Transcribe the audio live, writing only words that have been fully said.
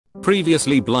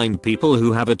Previously blind people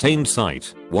who have attained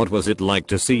sight. What was it like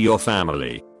to see your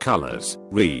family, colors,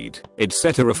 read,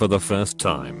 etc. for the first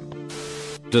time?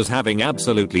 Does having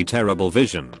absolutely terrible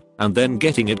vision and then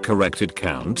getting it corrected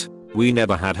count? We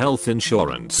never had health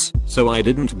insurance, so I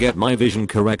didn't get my vision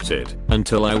corrected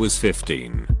until I was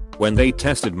 15. When they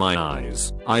tested my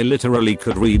eyes, I literally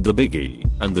could read the big E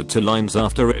and the 2 lines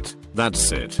after it.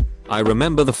 That's it. I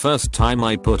remember the first time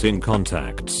I put in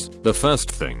contacts. The first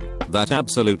thing that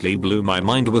absolutely blew my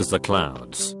mind was the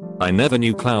clouds. I never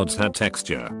knew clouds had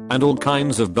texture and all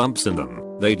kinds of bumps in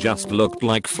them. They just looked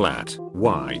like flat,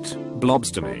 white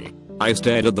blobs to me. I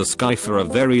stared at the sky for a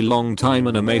very long time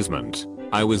in amazement.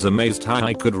 I was amazed how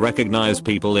I could recognize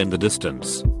people in the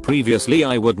distance. Previously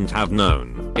I wouldn't have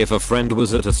known if a friend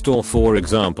was at a store, for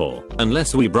example,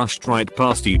 unless we brushed right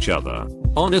past each other.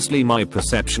 Honestly, my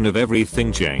perception of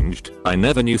everything changed. I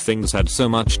never knew things had so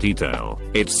much detail.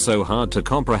 It's so hard to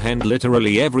comprehend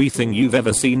literally everything you've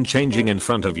ever seen changing in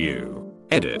front of you.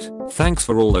 Edit. Thanks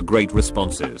for all the great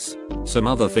responses. Some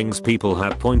other things people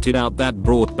have pointed out that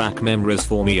brought back memories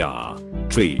for me are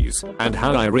trees, and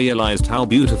how I realized how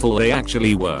beautiful they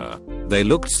actually were. They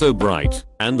looked so bright,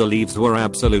 and the leaves were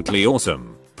absolutely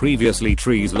awesome. Previously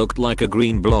trees looked like a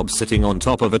green blob sitting on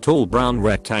top of a tall brown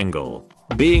rectangle.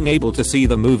 Being able to see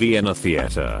the movie in a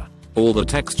theater. All the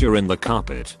texture in the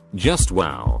carpet. Just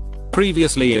wow.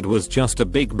 Previously it was just a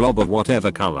big blob of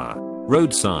whatever color.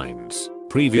 Road signs.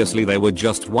 Previously they were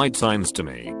just white signs to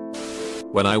me.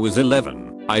 When I was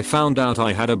 11, I found out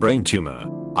I had a brain tumor.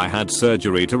 I had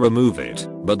surgery to remove it,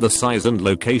 but the size and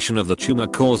location of the tumor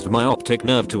caused my optic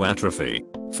nerve to atrophy.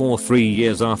 For 3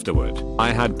 years afterward,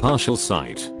 I had partial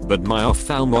sight, but my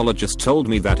ophthalmologist told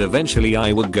me that eventually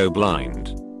I would go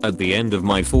blind. At the end of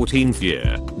my 14th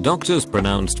year, doctors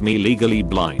pronounced me legally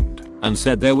blind and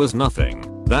said there was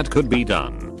nothing that could be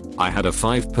done. I had a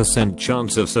 5%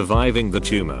 chance of surviving the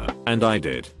tumor, and I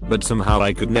did, but somehow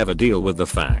I could never deal with the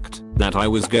fact that I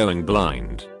was going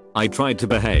blind. I tried to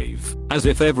behave as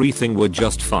if everything were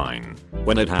just fine.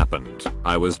 When it happened,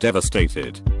 I was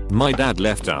devastated. My dad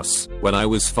left us when I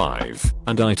was 5,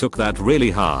 and I took that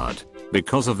really hard.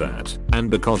 Because of that,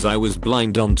 and because I was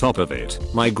blind on top of it,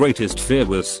 my greatest fear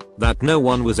was that no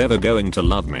one was ever going to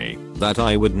love me, that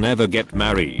I would never get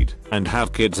married and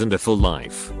have kids and a full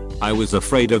life. I was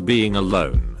afraid of being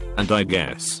alone, and I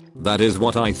guess that is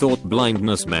what I thought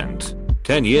blindness meant.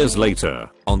 10 years later,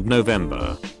 on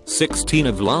November 16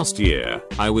 of last year,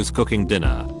 I was cooking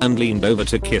dinner and leaned over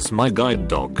to kiss my guide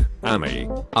dog, Amy.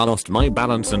 I lost my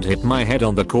balance and hit my head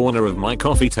on the corner of my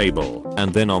coffee table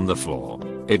and then on the floor.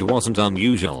 It wasn't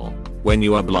unusual. When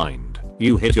you are blind,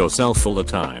 you hit yourself all the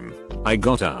time. I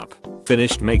got up,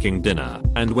 finished making dinner,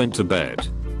 and went to bed.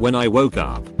 When I woke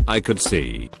up, I could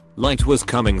see. Light was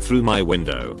coming through my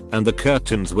window, and the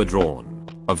curtains were drawn.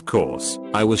 Of course,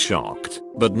 I was shocked,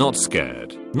 but not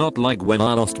scared. Not like when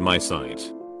I lost my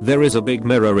sight. There is a big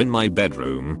mirror in my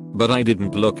bedroom, but I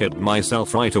didn't look at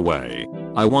myself right away.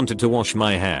 I wanted to wash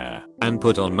my hair and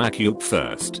put on makeup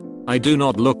first. I do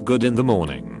not look good in the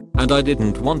morning, and I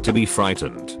didn't want to be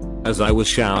frightened. As I was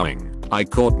showering, I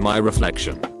caught my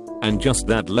reflection. And just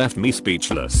that left me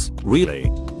speechless.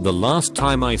 Really? The last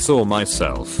time I saw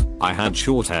myself, I had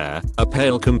short hair, a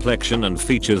pale complexion and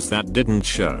features that didn't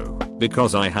show,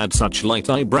 because I had such light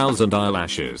eyebrows and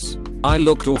eyelashes. I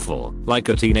looked awful, like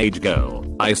a teenage girl,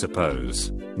 I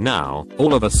suppose. Now,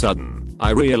 all of a sudden,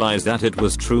 I realized that it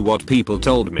was true what people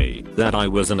told me, that I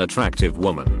was an attractive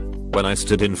woman. When I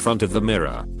stood in front of the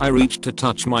mirror, I reached to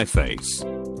touch my face.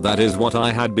 That is what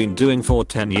I had been doing for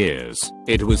 10 years.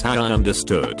 It was how I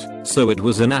understood, so it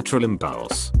was a natural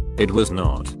impulse. It was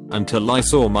not until I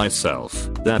saw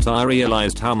myself that I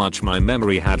realized how much my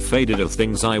memory had faded of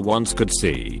things I once could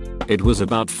see. It was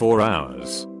about 4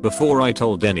 hours before I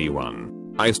told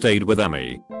anyone. I stayed with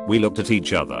Amy. We looked at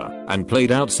each other and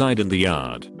played outside in the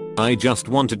yard. I just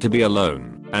wanted to be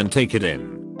alone and take it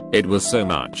in. It was so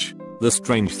much. The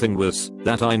strange thing was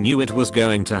that I knew it was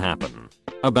going to happen.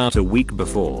 About a week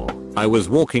before, I was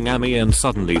walking Amy and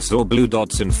suddenly saw blue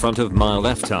dots in front of my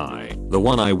left eye, the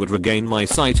one I would regain my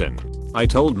sight in. I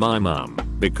told my mum,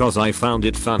 because I found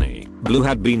it funny. Blue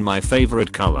had been my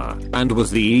favorite color, and was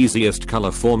the easiest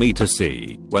color for me to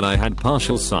see when I had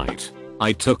partial sight.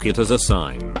 I took it as a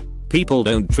sign. People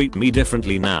don't treat me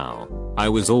differently now. I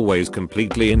was always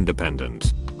completely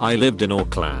independent. I lived in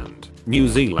Auckland, New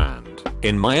Zealand,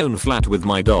 in my own flat with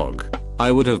my dog.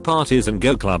 I would have parties and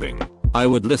go clubbing. I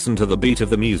would listen to the beat of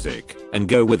the music and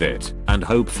go with it and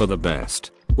hope for the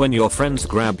best. When your friends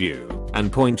grab you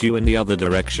and point you in the other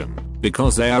direction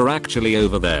because they are actually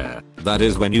over there, that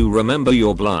is when you remember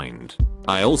you're blind.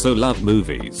 I also love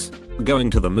movies.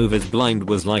 Going to the movies blind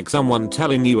was like someone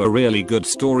telling you a really good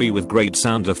story with great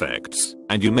sound effects,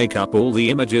 and you make up all the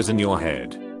images in your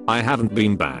head. I haven't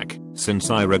been back since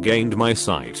I regained my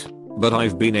sight, but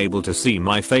I've been able to see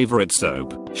my favorite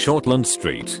soap, Shortland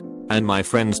Street, and my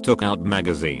friends took out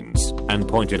magazines and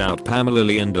pointed out Pamela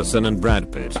Lee Anderson and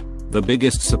Brad Pitt. The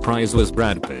biggest surprise was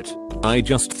Brad Pitt. I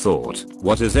just thought,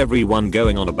 what is everyone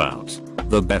going on about?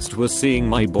 The best was seeing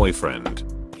my boyfriend.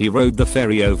 He rode the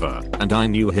ferry over, and I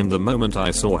knew him the moment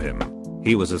I saw him.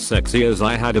 He was as sexy as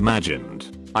I had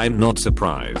imagined. I'm not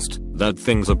surprised that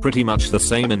things are pretty much the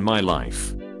same in my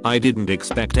life. I didn't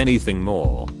expect anything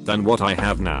more than what I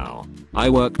have now. I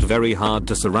worked very hard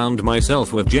to surround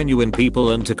myself with genuine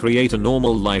people and to create a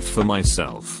normal life for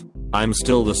myself. I'm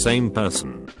still the same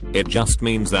person. It just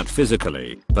means that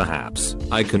physically, perhaps,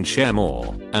 I can share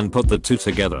more and put the two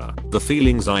together. The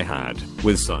feelings I had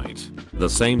with sight. The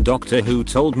same doctor who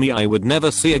told me I would never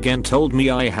see again told me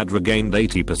I had regained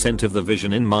 80% of the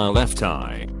vision in my left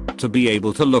eye. To be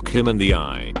able to look him in the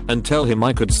eye and tell him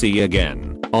I could see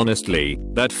again, honestly,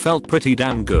 that felt pretty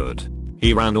damn good.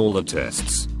 He ran all the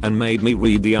tests and made me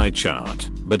read the eye chart,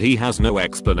 but he has no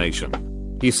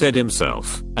explanation. He said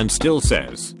himself, and still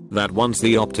says, that once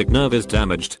the optic nerve is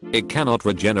damaged, it cannot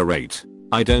regenerate.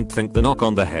 I don't think the knock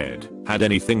on the head had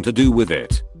anything to do with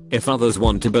it. If others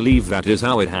want to believe that is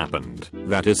how it happened,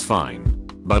 that is fine.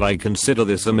 But I consider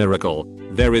this a miracle.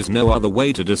 There is no other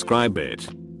way to describe it.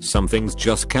 Some things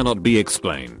just cannot be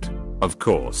explained. Of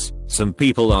course, some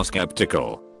people are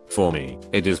skeptical. For me,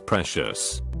 it is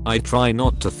precious. I try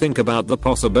not to think about the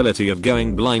possibility of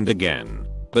going blind again.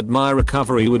 But my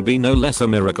recovery would be no less a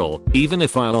miracle, even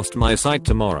if I lost my sight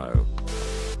tomorrow.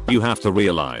 You have to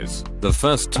realize, the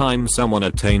first time someone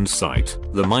attains sight,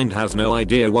 the mind has no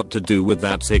idea what to do with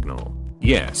that signal.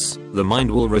 Yes, the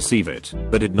mind will receive it,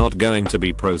 but it's not going to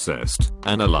be processed,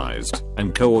 analyzed,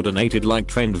 and coordinated like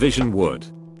trained vision would.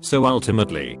 So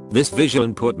ultimately, this visual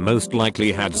input most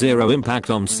likely had zero impact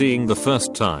on seeing the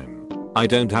first time. I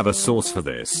don't have a source for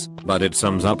this, but it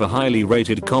sums up a highly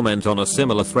rated comment on a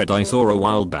similar thread I saw a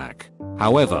while back.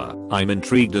 However, I'm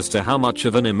intrigued as to how much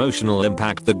of an emotional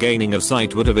impact the gaining of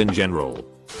sight would have in general.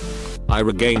 I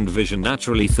regained vision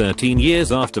naturally 13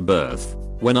 years after birth.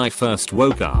 When I first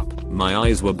woke up, my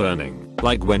eyes were burning,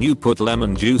 like when you put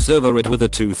lemon juice over it with a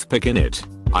toothpick in it.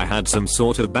 I had some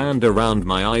sort of band around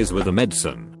my eyes with a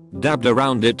medicine, dabbed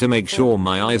around it to make sure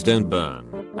my eyes don't burn.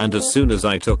 And as soon as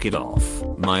I took it off,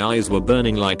 my eyes were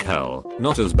burning like hell.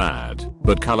 Not as bad,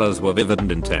 but colors were vivid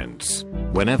and intense.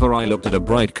 Whenever I looked at a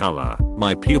bright color,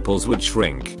 my pupils would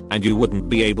shrink, and you wouldn't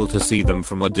be able to see them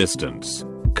from a distance.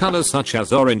 Colors such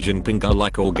as orange and pink are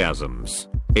like orgasms.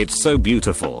 It's so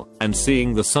beautiful, and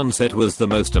seeing the sunset was the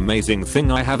most amazing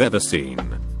thing I have ever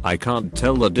seen. I can't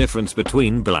tell the difference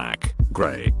between black,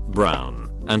 gray,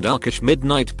 brown, and darkish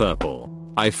midnight purple.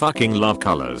 I fucking love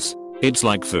colors. It's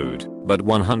like food, but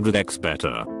 100x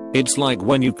better. It's like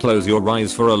when you close your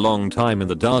eyes for a long time in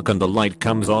the dark and the light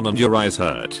comes on and your eyes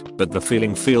hurt, but the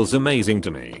feeling feels amazing to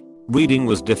me. Reading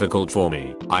was difficult for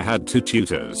me. I had 2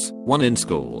 tutors, one in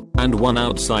school and one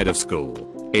outside of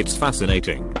school. It's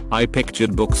fascinating. I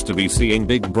pictured books to be seeing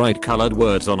big bright colored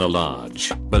words on a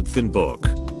large but thin book.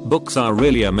 Books are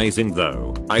really amazing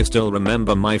though. I still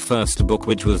remember my first book,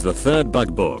 which was the third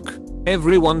Bug book.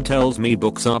 Everyone tells me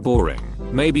books are boring.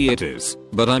 Maybe it is,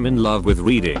 but I'm in love with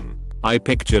reading. I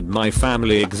pictured my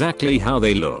family exactly how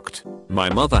they looked. My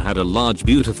mother had a large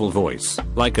beautiful voice,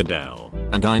 like Adele,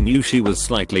 and I knew she was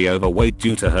slightly overweight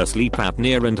due to her sleep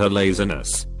apnea and her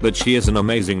laziness, but she is an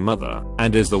amazing mother,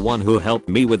 and is the one who helped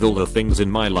me with all the things in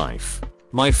my life.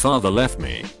 My father left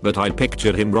me, but I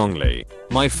pictured him wrongly.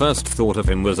 My first thought of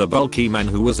him was a bulky man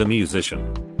who was a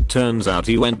musician. Turns out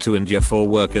he went to India for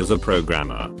work as a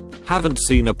programmer. Haven't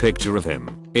seen a picture of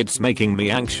him. It's making me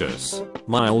anxious.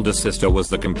 My older sister was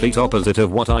the complete opposite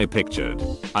of what I pictured.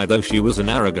 Although she was an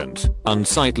arrogant,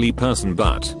 unsightly person,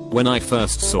 but when I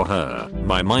first saw her,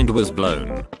 my mind was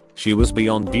blown. She was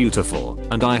beyond beautiful,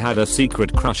 and I had a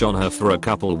secret crush on her for a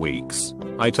couple weeks.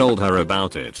 I told her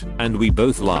about it, and we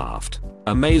both laughed.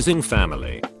 Amazing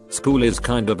family. School is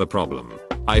kind of a problem.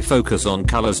 I focus on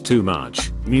colors too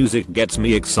much, music gets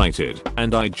me excited,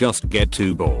 and I just get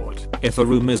too bored if a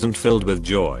room isn't filled with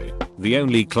joy. The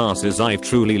only classes I've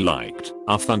truly liked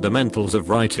are fundamentals of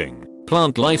writing,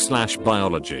 plant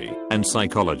life/biology, and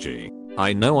psychology.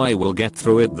 I know I will get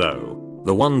through it though.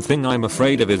 The one thing I'm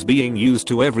afraid of is being used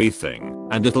to everything,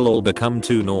 and it'll all become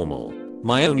too normal.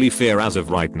 My only fear as of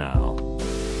right now.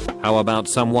 How about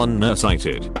someone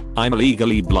nearsighted? I'm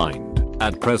legally blind.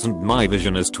 At present my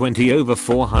vision is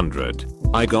 20/400.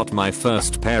 I got my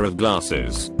first pair of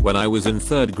glasses when I was in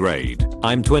 3rd grade.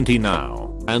 I'm 20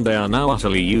 now, and they are now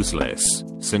utterly useless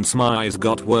since my eyes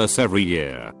got worse every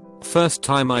year. First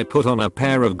time I put on a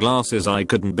pair of glasses, I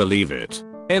couldn't believe it.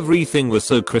 Everything was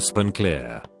so crisp and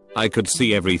clear. I could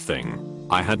see everything.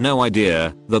 I had no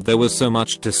idea that there was so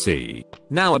much to see.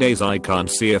 Nowadays I can't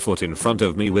see a foot in front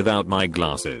of me without my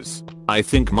glasses. I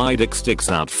think my dick sticks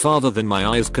out farther than my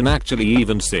eyes can actually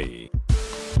even see.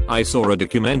 I saw a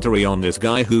documentary on this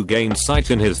guy who gained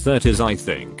sight in his 30s, I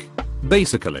think.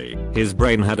 Basically, his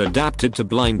brain had adapted to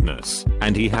blindness,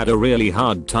 and he had a really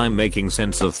hard time making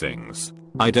sense of things.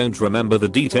 I don't remember the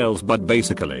details, but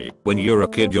basically, when you're a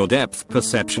kid your depth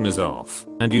perception is off,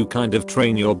 and you kind of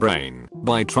train your brain,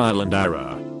 by trial and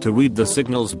error, to read the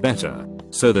signals better.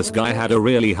 So this guy had a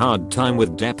really hard time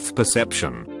with depth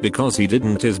perception, because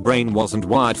his brain wasn't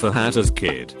wired for that as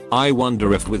kid. I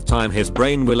wonder if with time his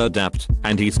brain will adapt,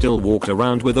 and he still walked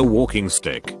around with a walking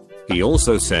stick. He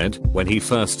also said, when he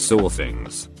first saw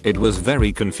things, it was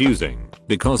very confusing,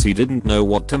 because he didn't know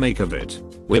what to make of it.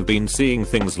 We've been seeing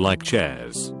things like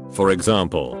chairs. For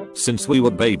example, since we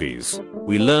were babies,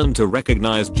 we learned to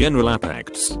recognize general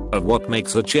aspects of what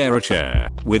makes a chair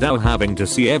without having to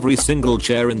see every single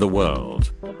chair in the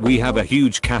world. We have a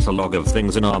huge catalog of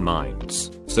things in our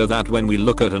minds, so that when we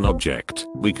look at an object,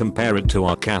 we compare it to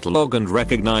our catalog and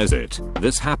recognize it.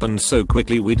 This happens so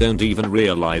quickly we don't even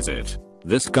realize it.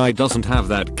 This guy doesn't have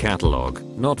that catalog,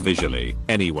 not visually,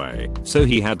 anyway, so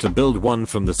he had to build one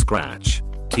from the scratch.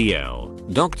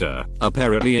 TL, doctor,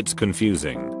 apparently it's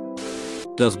confusing.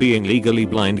 Does being legally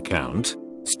blind count?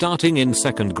 Starting in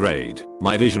 2nd grade,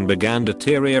 my vision began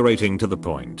deteriorating to the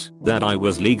point that I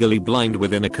was legally blind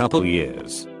within a couple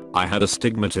years. I had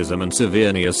astigmatism and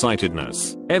severe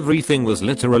nearsightedness. Everything was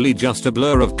literally just a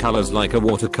blur of colors like a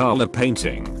watercolor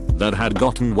painting that had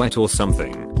gotten wet or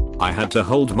something. I had to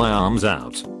hold my arms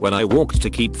out when I walked to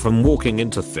keep from walking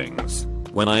into things.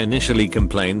 When I initially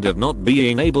complained of not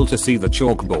being able to see the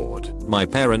chalkboard, my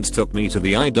parents took me to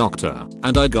the eye doctor,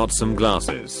 and I got some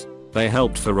glasses. They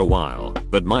helped for a while,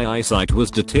 but my eyesight was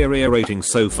deteriorating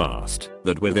so fast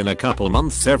that within a couple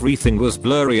months everything was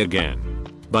blurry again.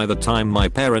 By the time my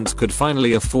parents could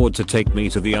finally afford to take me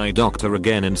to the eye doctor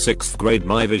again in 6th grade,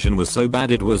 my vision was so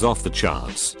bad it was off the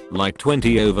charts, like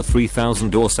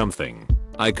 20/3000 or something.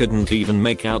 I couldn't even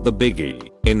make out the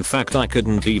biggie. In fact, I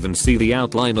couldn't even see the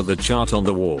outline of the chart on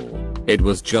the wall. It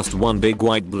was just one big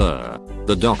white blur.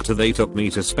 The doctor they took me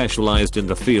to specialized in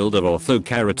the field of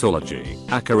orthokeratology,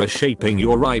 aka shaping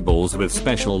your eyeballs with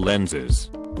special lenses.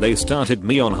 They started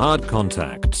me on hard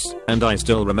contacts, and I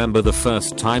still remember the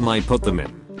first time I put them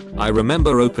in. I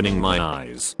remember opening my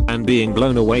eyes and being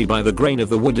blown away by the grain of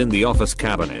the wood in the office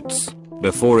cabinets.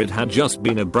 Before it had just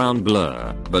been a brown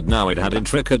blur, but now it had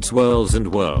intricate swirls and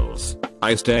whirls.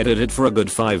 I stared at it for a good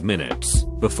 5 minutes,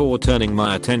 before turning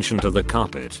my attention to the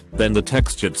carpet, then the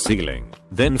textured ceiling,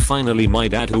 then finally my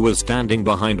dad, who was standing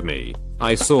behind me.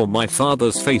 I saw my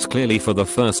father's face clearly for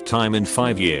the first time in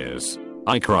 5 years.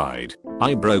 I cried.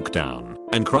 I broke down,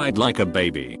 and cried like a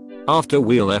baby. After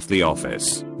we left the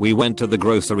office, we went to the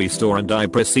grocery store and I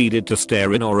proceeded to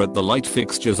stare in awe at the light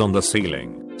fixtures on the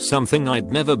ceiling. Something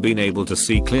I'd never been able to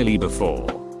see clearly before.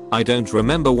 I don't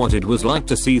remember what it was like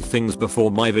to see things before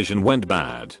my vision went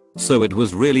bad, so it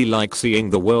was really like seeing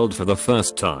the world for the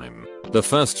first time. The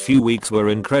first few weeks were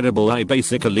incredible. I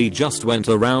basically just went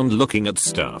around looking at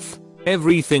stuff.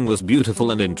 Everything was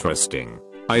beautiful and interesting.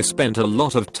 I spent a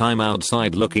lot of time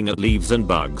outside looking at leaves and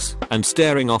bugs and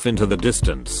staring off into the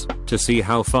distance to see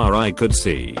how far I could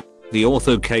see. The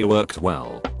ortho-K worked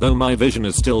well, though my vision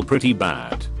is still pretty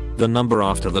bad. The number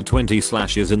after the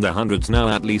 20/ is in the hundreds now,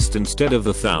 at least, instead of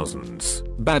the thousands.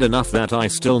 Bad enough that I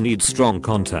still need strong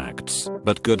contacts,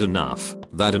 but good enough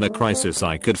that in a crisis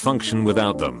I could function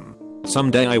without them.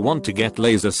 Someday I want to get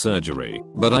laser surgery,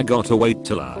 but I gotta wait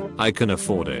till I can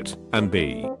afford it, and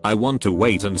B, I want to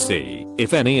wait and see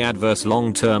if any adverse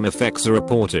long-term effects are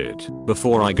reported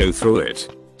before I go through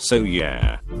it. So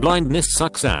yeah, blindness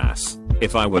sucks ass.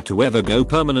 If I were to ever go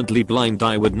permanently blind,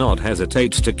 I would not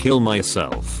hesitate to kill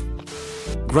myself.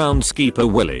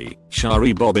 Groundskeeper Willie,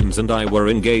 Shari Bobbins and I were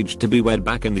engaged to be wed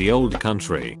back in the old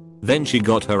country. Then she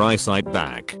got her eyesight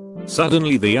back.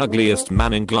 Suddenly the ugliest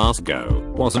man in Glasgow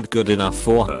wasn't good enough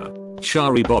for her.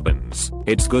 Shari Bobbins,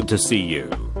 it's good to see you.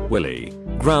 Willie.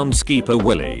 Groundskeeper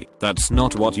Willie, that's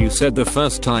not what you said the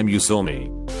first time you saw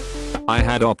me. I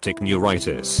had optic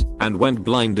neuritis and went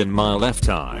blind in my left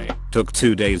eye. Took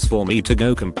 2 days for me to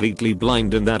go completely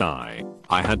blind in that eye.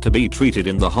 I had to be treated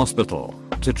in the hospital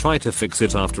to try to fix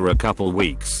it after a couple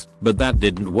weeks, but that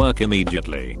didn't work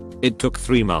immediately. It took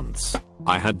 3 months.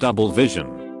 I had double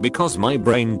vision because my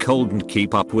brain couldn't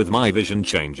keep up with my vision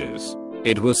changes.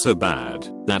 It was so bad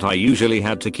that I usually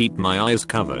had to keep my eyes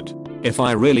covered. If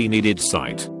I really needed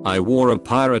sight, I wore a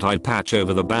pirate eye patch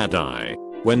over the bad eye.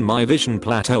 When my vision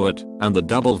plateaued and the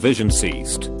double vision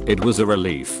ceased, it was a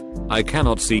relief. I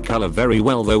cannot see color very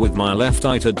well though with my left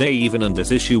eye today even, and this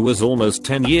issue was almost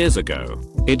 10 years ago.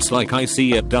 It's like I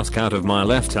see at dusk out of my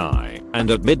left eye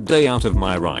and at midday out of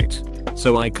my right.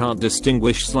 So I can't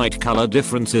distinguish slight color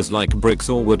differences like bricks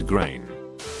or wood grain.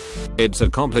 It's a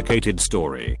complicated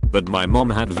story, but my mom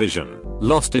had vision,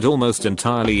 lost it almost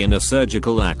entirely in a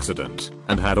surgical accident,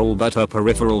 and had all but her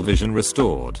peripheral vision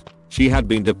restored. She had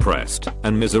been depressed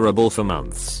and miserable for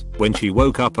months when she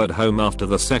woke up at home after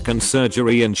the second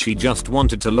surgery, and she just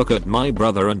wanted to look at my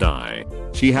brother and I.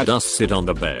 She had us sit on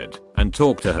the bed and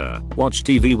talk to her, watch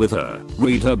TV with her,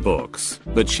 read her books,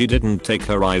 but she didn't take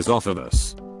her eyes off of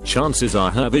us. Chances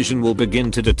are her vision will begin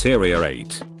to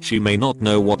deteriorate. She may not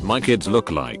know what my kids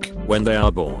look like when they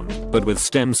are born, but with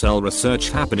stem cell research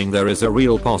happening there is a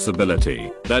real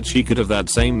possibility that she could have that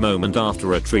same moment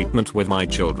after a treatment with my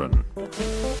children.